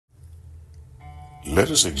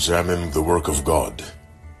Let us examine the work of God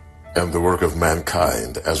and the work of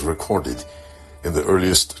mankind as recorded in the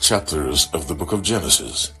earliest chapters of the book of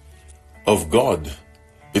Genesis. Of God,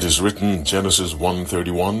 it is written, Genesis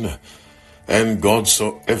 1:31, "And God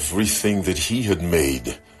saw everything that he had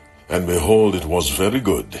made, and behold, it was very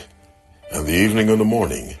good. And the evening and the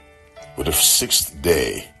morning were the sixth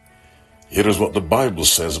day." Here is what the Bible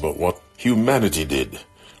says about what humanity did.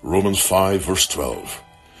 Romans 5 verse 12.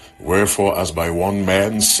 "Wherefore, as by one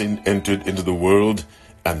man sin entered into the world,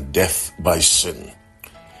 and death by sin."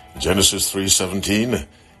 Genesis 3:17,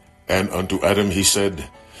 "And unto Adam he said,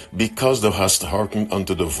 Because thou hast hearkened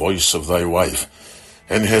unto the voice of thy wife,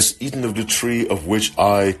 and hast eaten of the tree of which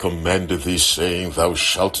I commanded thee, saying, Thou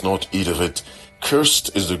shalt not eat of it,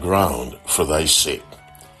 cursed is the ground for thy sake."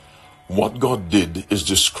 What God did is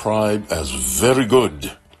described as very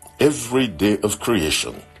good every day of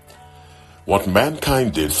creation. What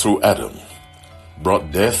mankind did through Adam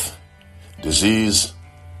brought death, disease,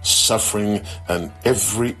 suffering, and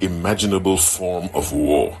every imaginable form of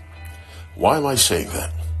woe. Why am I saying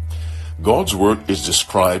that? God's word is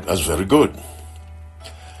described as very good.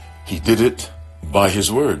 He did it by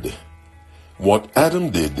his word. What Adam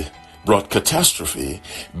did brought catastrophe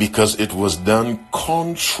because it was done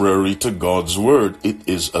contrary to God's word. It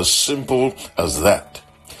is as simple as that.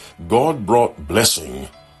 God brought blessing,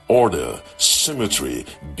 order, symmetry,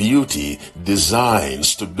 beauty, design,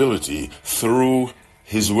 stability through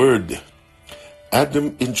his word.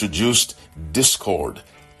 Adam introduced discord,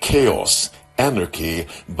 chaos, anarchy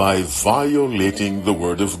by violating the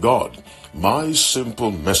word of God. My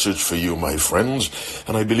simple message for you, my friends,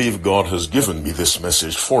 and I believe God has given me this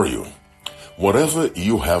message for you. Whatever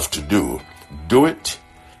you have to do it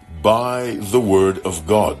by the word of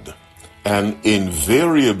God. And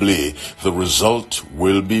invariably, the result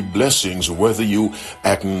will be blessings, whether you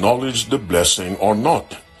acknowledge the blessing or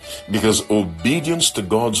not. Because obedience to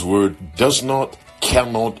God's word does not,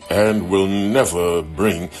 cannot, and will never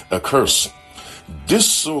bring a curse.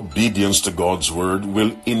 Disobedience to God's word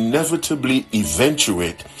will inevitably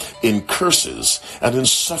eventuate in curses and in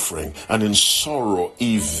suffering and in sorrow.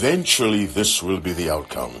 Eventually, this will be the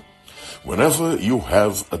outcome. Whenever you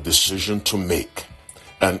have a decision to make,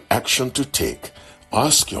 an action to take,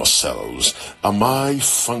 ask yourselves, am I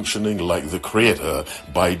functioning like the Creator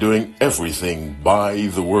by doing everything by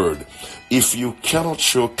the Word? If you cannot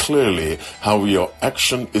show clearly how your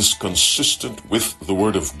action is consistent with the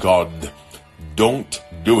Word of God, don't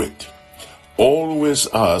do it. Always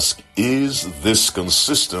ask, is this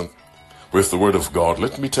consistent with the Word of God?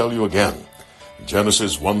 Let me tell you again.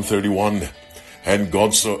 Genesis 1:31, "And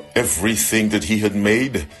God saw everything that he had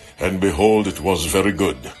made, and behold, it was very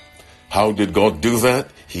good." How did God do that?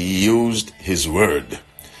 He used his word.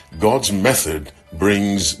 God's method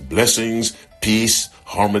brings blessings, peace,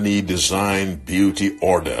 harmony, design, beauty,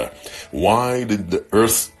 order. Why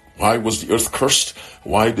was the earth cursed?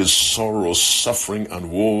 Why did sorrow, suffering,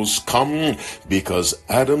 and woes come? Because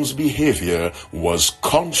Adam's behavior was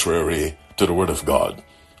contrary to the word of God.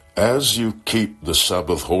 As you keep the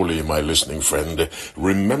Sabbath holy, my listening friend,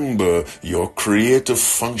 remember your Creator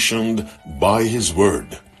functioned by his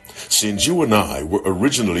word. Since you and I were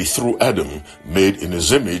originally, through Adam, made in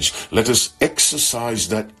his image, let us exercise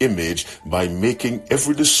that image by making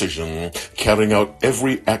every decision, carrying out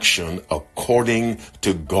every action according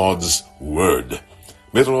to God's word.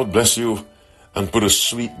 May the Lord bless you and put a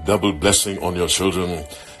sweet double blessing on your children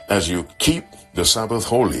as you keep the Sabbath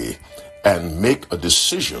holy and make a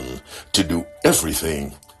decision to do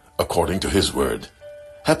everything according to his word.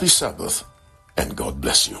 Happy Sabbath, and God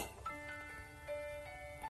bless you.